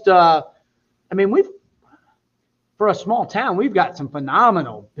most. For a small town, we've got some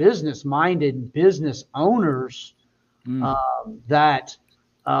phenomenal business-minded business owners that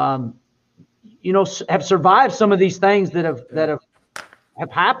have survived some of these things that have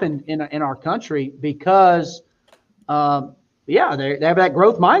happened in our country because they have that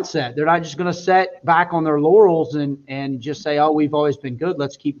growth mindset. They're not just going to sit back on their laurels and just say, oh, we've always been good,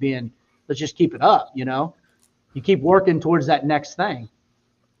 let's just keep it up. You keep working towards that next thing.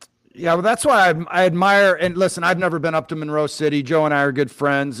 Yeah, well, that's why I admire. And listen, I've never been up to Monroe City. Joe and I are good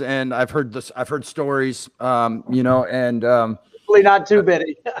friends, and I've heard stories. Hopefully not too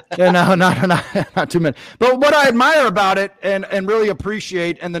many. Yeah, no, not too many. But what I admire about it and really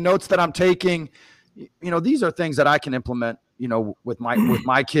appreciate, and the notes that I'm taking, these are things that I can implement. With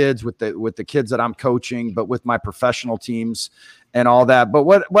my kids, with the kids that I'm coaching, but with my professional teams and all that. But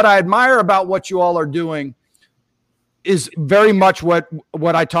what I admire about what you all are doing is very much what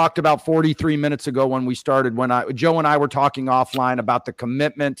I talked about 43 minutes ago when we started, when Joe and I were talking offline about the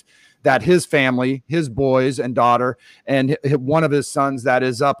commitment that his family, his boys and daughter, and one of his sons that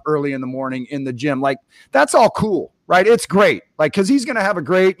is up early in the morning in the gym. Like, that's all cool, right? It's great. Like, cause he's going to have a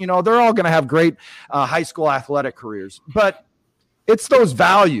great, they're all going to have great high school athletic careers, but it's those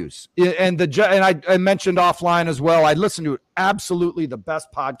values. And I mentioned offline as well. I listened to absolutely the best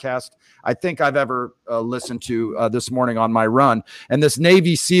podcast I think I've ever listened to this morning on my run. And this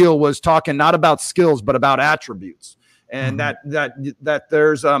Navy SEAL was talking not about skills, but about attributes. And that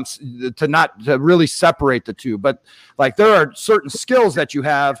there's to really separate the two, but like there are certain skills that you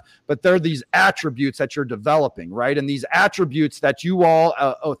have, but there are these attributes that you're developing, right? And these attributes that you all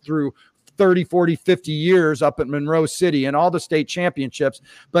through 30, 40, 50 years up at Monroe City and all the state championships,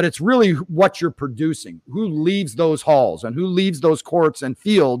 but it's really what you're producing, who leaves those halls and who leaves those courts and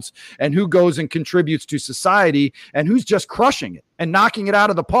fields and who goes and contributes to society and who's just crushing it and knocking it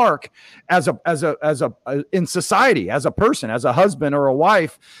out of the park in society, as a person, as a husband or a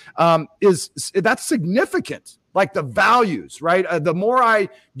wife, that's significant. Like the values, right? The more I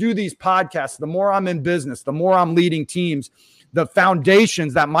do these podcasts, the more I'm in business, the more I'm leading teams. The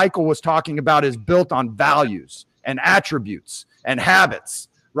foundations that Michael was talking about is built on values and attributes and habits,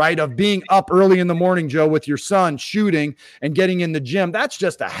 right? Of being up early in the morning, Joe, with your son, shooting and getting in the gym. That's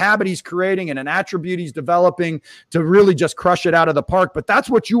just a habit he's creating and an attribute he's developing to really just crush it out of the park. But that's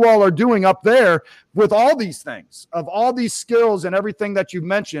what you all are doing up there with all these things, of all these skills and everything that you've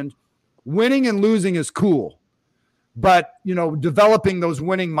mentioned. Winning and losing is cool. But, developing those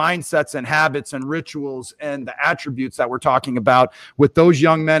winning mindsets and habits and rituals and the attributes that we're talking about with those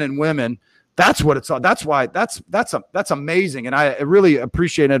young men and women, that's what it's all. That's why that's amazing. And I really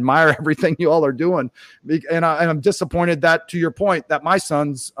appreciate and admire everything you all are doing. And I'm disappointed that, to your point, that my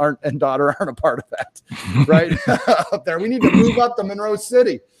sons and daughter aren't a part of that, right? Up there. We need to move up to Monroe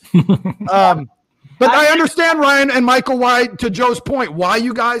City. But I understand, Ryan and Michael, why, to Joe's point, why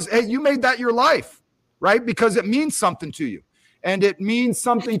you guys, you made that your life. Right? Because it means something to you, and it means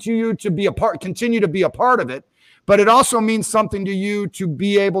something to you to be continue to be a part of it. But it also means something to you to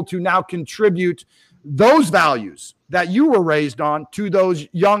be able to now contribute those values that you were raised on to those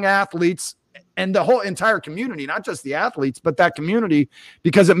young athletes and the whole entire community, not just the athletes, but that community,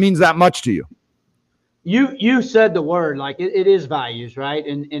 because it means that much to you. You said the word, like it is values, right?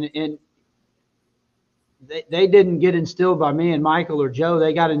 And they didn't get instilled by me and Michael or Joe.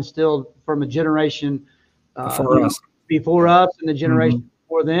 They got instilled from a generation before us and the generation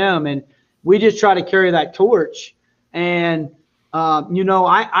before them. And we just try to carry that torch. And,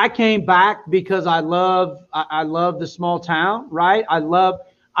 I came back because I love the small town, right?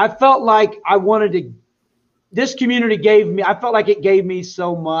 I felt like this community I felt like it gave me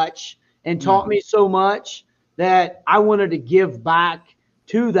so much and taught me so much that I wanted to give back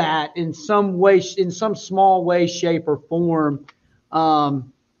to that in some way, in some small way, shape, or form.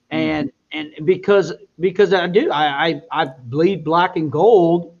 And because I do, I bleed black and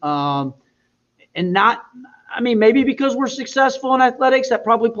gold. And maybe because we're successful in athletics, that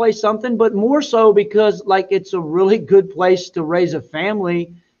probably plays something, but more so because it's a really good place to raise a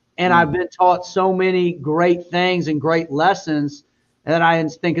family. And I've been taught so many great things and great lessons that I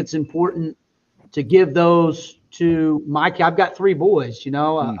think it's important to give those to I've got 3 boys, a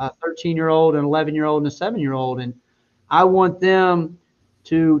 13-year-old, an 11-year-old, and a 7-year-old. And I want them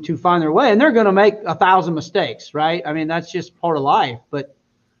to find their way. And they're going to make 1,000 mistakes, right? I mean, that's just part of life. But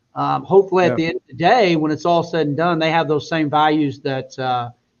hopefully at the end of the day, when it's all said and done, they have those same values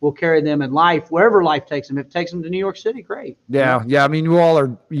that will carry them in life, wherever life takes them. If it takes them to New York City, great. Yeah. Yeah. I mean,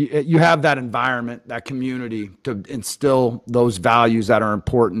 you have that environment, that community to instill those values that are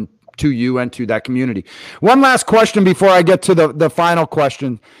important to you and to that community. One last question before I get to the final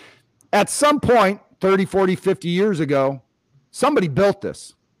question. At some point, 30, 40, 50 years ago, somebody built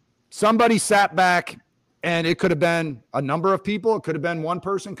this. Somebody sat back, and it could have been a number of people. It could have been one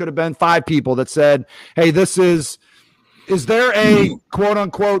person, could have been 5 people that said, hey, is there a quote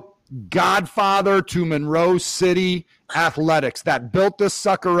unquote godfather to Monroe City athletics that built this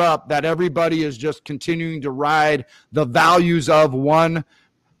sucker up, that everybody is just continuing to ride the values of one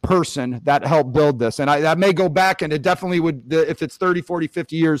person that helped build this? And that may go back, and it definitely would, if it's 30, 40,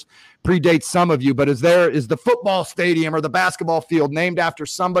 50 years, predate some of you, but is the football stadium or the basketball field named after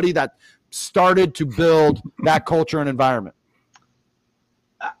somebody that started to build that culture and environment?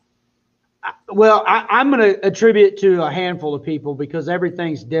 Well, I'm going to attribute to a handful of people because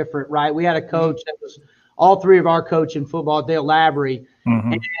everything's different, right? We had a coach that was all 3 of our coach in football, Dale Lavery.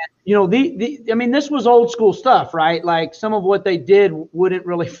 Mm-hmm. And, you know, I mean, this was old school stuff, right? Like some of what they did wouldn't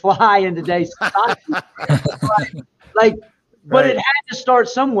really fly in today's society. But it had to start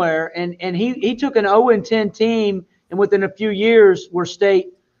somewhere. And he took an 0-10 team, and within a few years were state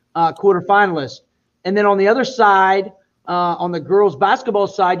quarterfinalists. And then on the other side, on the girls basketball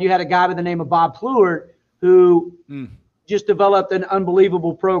side, you had a guy by the name of Bob Plewart who just developed an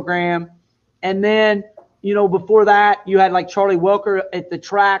unbelievable program. And then, you know, before that, you had like Charlie Welker at the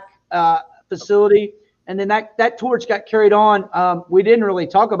track facility. And then that torch got carried on. We didn't really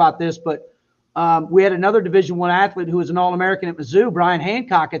talk about this, but we had another Division I athlete who was an All-American at Mizzou, Brian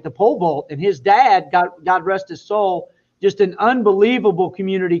Hancock, at the pole vault. And his dad, God rest his soul, just an unbelievable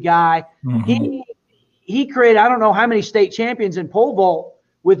community guy. Mm-hmm. He created, I don't know how many state champions in pole vault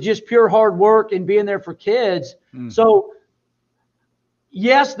with just pure hard work and being there for kids. So,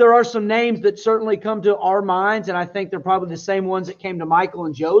 yes, there are some names that certainly come to our minds, and I think they're probably the same ones that came to Michael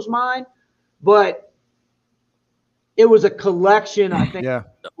and Joe's mind. But it was a collection, I think, of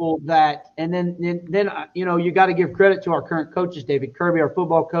people that – and then you know, you got to give credit to our current coaches, David Kirby, our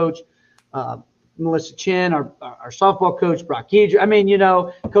football coach, Melissa Chin, our softball coach, Brock Kedger. I mean, you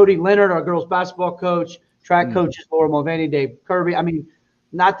know, Cody Leonard, our girls basketball coach, track coaches, Laura Mulvaney, Dave Kirby. I mean,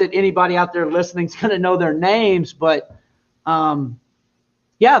 not that anybody out there listening is going to know their names, but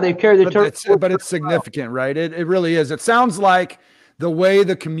they've carried the turf. But it's significant, right? It really is. It sounds like the way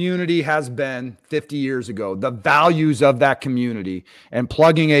the community has been 50 years ago, the values of that community, and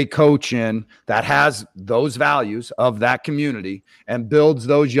plugging a coach in that has those values of that community and builds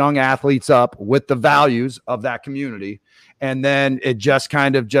those young athletes up with the values of that community. And then it just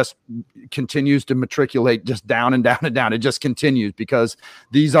kind of just continues to matriculate just down and down and down. It just continues because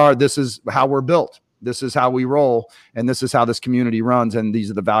this is how we're built. This is how we roll. And this is how this community runs. And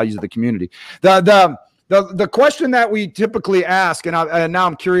these are the values of the community. The question that we typically ask, and now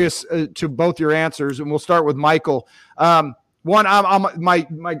I'm curious to both your answers, and we'll start with Michael.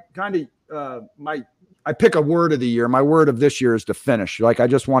 I pick a word of the year. My word of this year is to finish. Like, I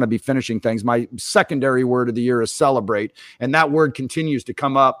just want to be finishing things. My secondary word of the year is celebrate. And that word continues to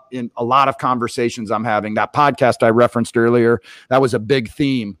come up in a lot of conversations I'm having. That podcast I referenced earlier, that was a big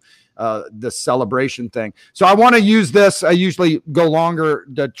theme. The celebration thing. So I want to use this. I usually go longer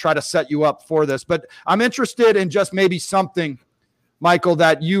to try to set you up for this, but I'm interested in just maybe something, Michael,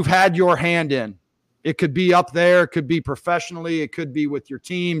 that you've had your hand in. It could be up there. It could be professionally. It could be with your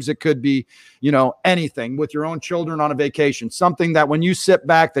teams. It could be, you know, anything with your own children on a vacation, something that when you sit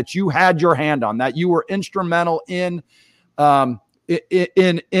back that you had your hand on, that you were instrumental in it, that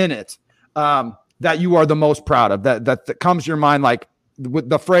you are the most proud of, that comes to your mind, like, with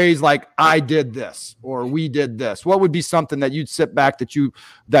the phrase like I did this or we did this. What would be something that you'd sit back that you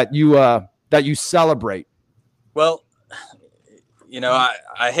celebrate? Well, you know,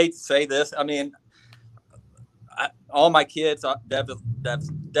 I hate to say this. I mean, all my kids, that's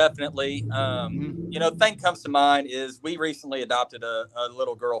definitely, you know, the thing comes to mind is we recently adopted a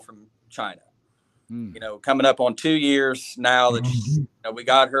little girl from China. You know, coming up on 2 years now that you know, we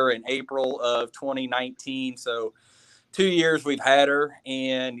got her in April of 2019. So 2 years we've had her,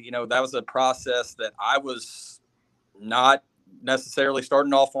 and, you know, that was a process that I was not necessarily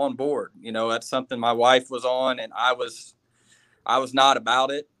starting off on board. You know, that's something my wife was on, and I was not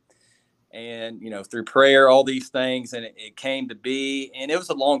about it. And, you know, through prayer, all these things, and it came to be, and it was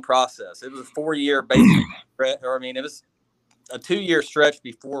a long process. It was a 4-year basic, or I mean, it was a 2-year stretch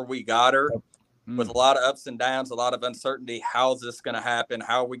before we got her. with a lot of ups and downs, a lot of uncertainty. How's this going to happen?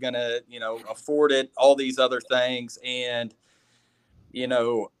 How are we going to, afford it? All these other things. And,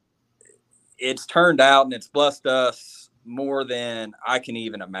 it's turned out and it's blessed us more than I can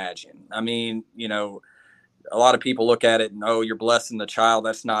even imagine. I mean, a lot of people look at it and, oh, you're blessing the child.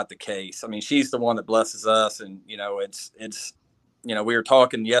 That's not the case. I mean, she's the one that blesses us. And, it's, we were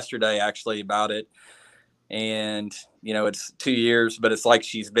talking yesterday actually about it. And, it's 2 years, but it's like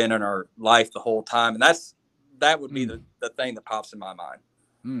she's been in our life the whole time. And that would be the thing that pops in my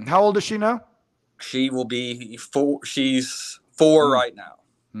mind. How old is she now? She will be 4. She's 4 right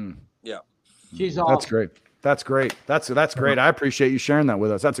now. Yeah. She's awesome. That's great. That's great. That's great. I appreciate you sharing that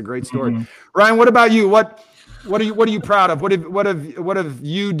with us. That's a great story. Ryan, what about you? What are you proud of? What have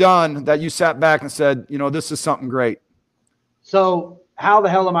you done that you sat back and said, this is something great? So how the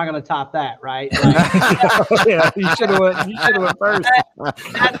hell am I going to top that, right? Yeah, you should have went first.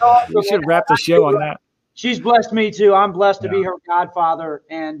 That's awesome. You should wrap the show on that. She's blessed me too. I'm blessed to be her godfather,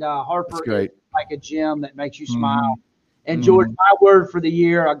 and Harper is like a gem that makes you smile. And George, my word for the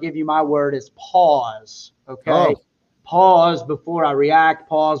year, I'll give you my word, is pause. Okay. Oh. Pause before I react.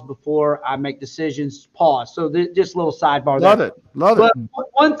 Pause before I make decisions. Pause. So just a little sidebar there. Love it.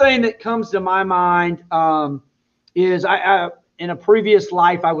 One thing that comes to my mind is I in a previous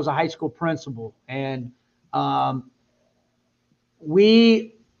life, I was a high school principal, and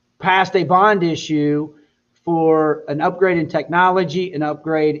we passed a bond issue for an upgrade in technology, an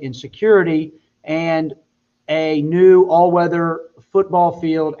upgrade in security, and a new all-weather football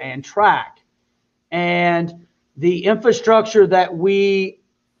field and track. And the infrastructure that we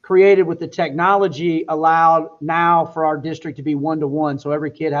created with the technology allowed now for our district to be 1-to-1. So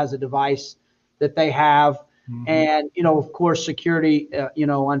every kid has a device that they have. And, of course, security,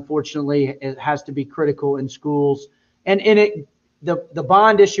 unfortunately, it has to be critical in schools. And the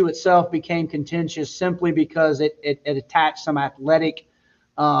bond issue itself became contentious simply because it attached some athletic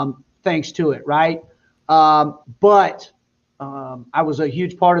things to it, right? But I was a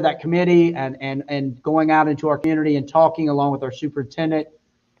huge part of that committee and going out into our community and talking along with our superintendent,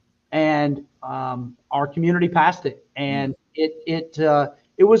 and our community passed it. And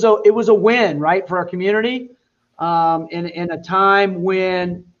it was a win, right, for our community in a time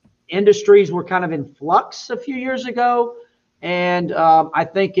when industries were kind of in flux a few years ago. And I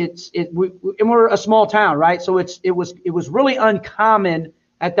think we're a small town, right? So it was really uncommon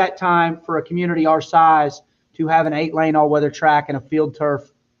at that time for a community our size to have an 8-lane all-weather track and a field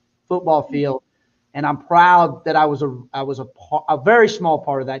turf football field. And I'm proud that I was a very small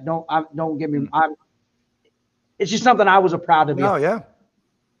part of that. Don't get me. It's just something I was proud to be. Oh yeah,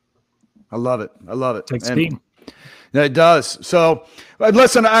 I love it. Takes speed. It does. So,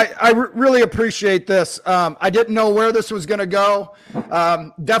 listen, I really appreciate this. I didn't know where this was going to go.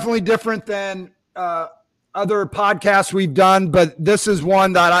 Definitely different than other podcasts we've done, but this is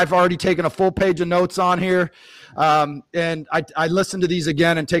one that I've already taken a full page of notes on here. And I listen to these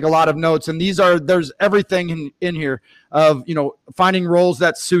again and take a lot of notes. And there's everything in here of, finding roles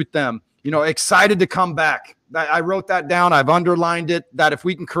that suit them, excited to come back. I wrote that down. I've underlined it, that if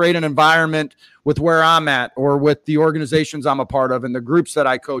we can create an environment with where I'm at or with the organizations I'm a part of and the groups that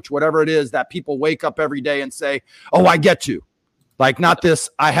I coach, whatever it is, that people wake up every day and say, oh, I get to. Like, not this,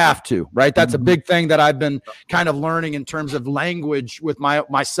 I have to, right? That's a big thing that I've been kind of learning in terms of language with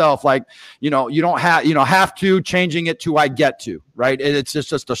myself. Like, you don't have to, changing it to I get to, right? It's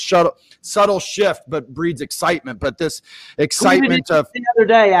just a subtle shift, but breeds excitement. But this excitement of the other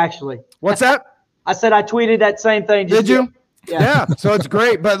day, actually. What's that? I said I tweeted that same thing. Did you? Yeah. So it's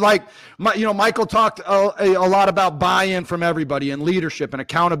great. But Michael talked a lot about buy-in from everybody and leadership and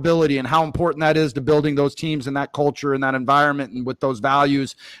accountability and how important that is to building those teams and that culture and that environment and with those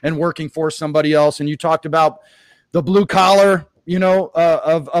values and working for somebody else. And you talked about the blue collar,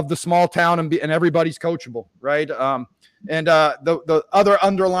 of the small town and everybody's coachable, right? And the other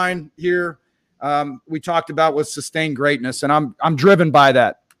underline here we talked about was sustained greatness. And I'm driven by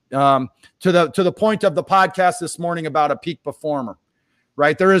that. To the point of the podcast this morning about a peak performer,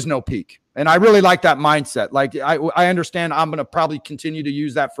 right? There is no peak. And I really like that mindset. Like I understand I'm going to probably continue to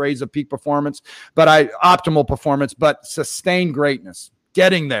use that phrase of peak performance, but optimal performance, but sustained greatness,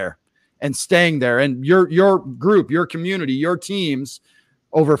 getting there and staying there. And your group, your community, your teams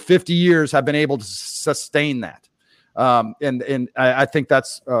over 50 years have been able to sustain that. And I think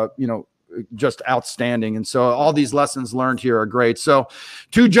that's, just outstanding. And so all these lessons learned here are great. So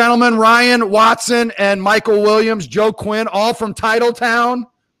 2 gentlemen, Ryan Watson and Michael Williams, Joe Quinn, all from Titletown,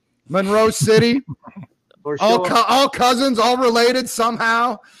 Monroe City. For sure. All cousins, all related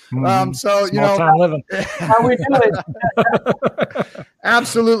somehow. So, Small town living. How we do it.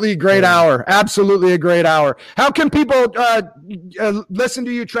 Absolutely great hour. Absolutely a great hour. How can people listen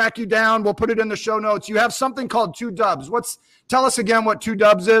to you, track you down? We'll put it in the show notes. You have something called 2 Dubs. Tell us again what 2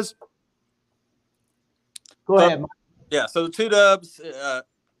 Dubs is. Go ahead, Mike. Yeah, so the 2 Dubs,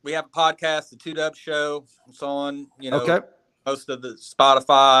 we have a podcast, the 2 Dubs Show. It's on, most of the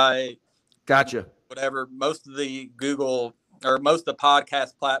Spotify. Gotcha. Whatever, most of the Google or most of the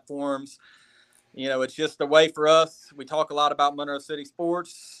podcast platforms. It's just a way for us. We talk a lot about Monroe City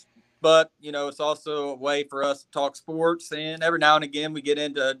sports, but, it's also a way for us to talk sports. And every now and again, we get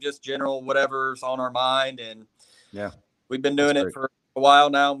into just general whatever's on our mind. And we've been doing it for a while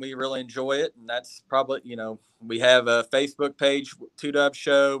now, and we really enjoy it. And that's probably, we have a Facebook page, 2 Dubs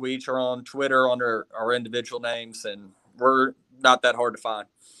Show. We each are on Twitter under our individual names, and we're not that hard to find.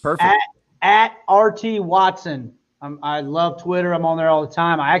 Perfect. At RT Watson. I love Twitter. I'm on there all the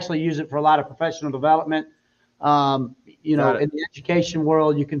time. I actually use it for a lot of professional development. In the education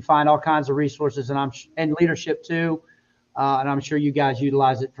world, you can find all kinds of resources, and leadership too. And I'm sure you guys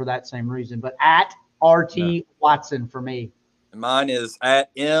utilize it for that same reason. But at RT Watson for me. And mine is at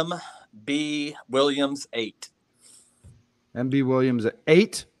MB Williams 8. MB Williams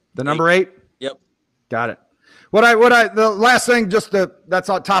 8. The number 8. Yep. Got it. The last thing, that's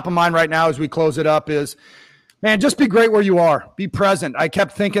on top of mind right now as we close it up is, man, just be great where you are. Be present. I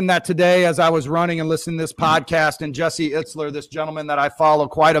kept thinking that today as I was running and listening to this podcast, and Jesse Itzler, this gentleman that I follow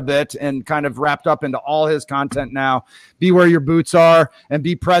quite a bit and kind of wrapped up into all his content now. Be where your boots are and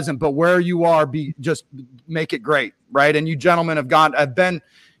be present, but where you are, just make it great, right? And you gentlemen have been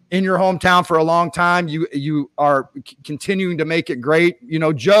in your hometown for a long time. You are continuing to make it great.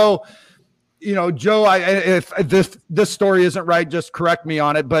 Joe, if this story isn't right, just correct me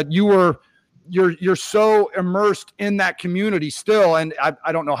on it. But you're so immersed in that community still, and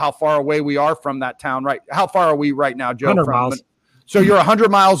I don't know how far away we are from that town. Right? How far are we right now, Joe? 100 miles. So you're 100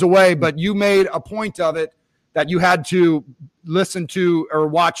 miles away, but you made a point of it that you had to listen to or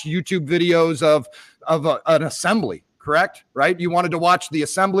watch YouTube videos of an assembly. Correct, right? You wanted to watch the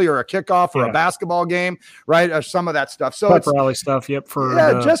assembly or a kickoff or a basketball game, right? Or some of that stuff. So it's rally stuff. Yep.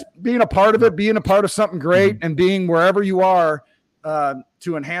 Just being a part of it, being a part of something great, and being wherever you are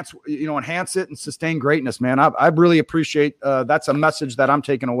to enhance it and sustain greatness, man. I really appreciate that's a message that I'm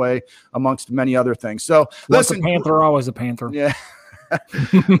taking away amongst many other things. So listen, a Panther, always a Panther. Yeah.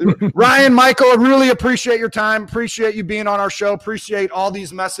 Ryan, Michael, I really appreciate your time. Appreciate you being on our show. Appreciate all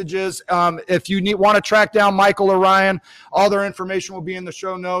these messages. If you want to track down Michael or Ryan, all their information will be in the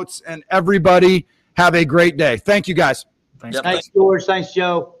show notes. And everybody have a great day. Thank you, guys. Thanks, Thanks George. Thanks,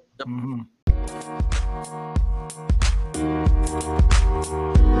 Joe. Yep. Mm-hmm.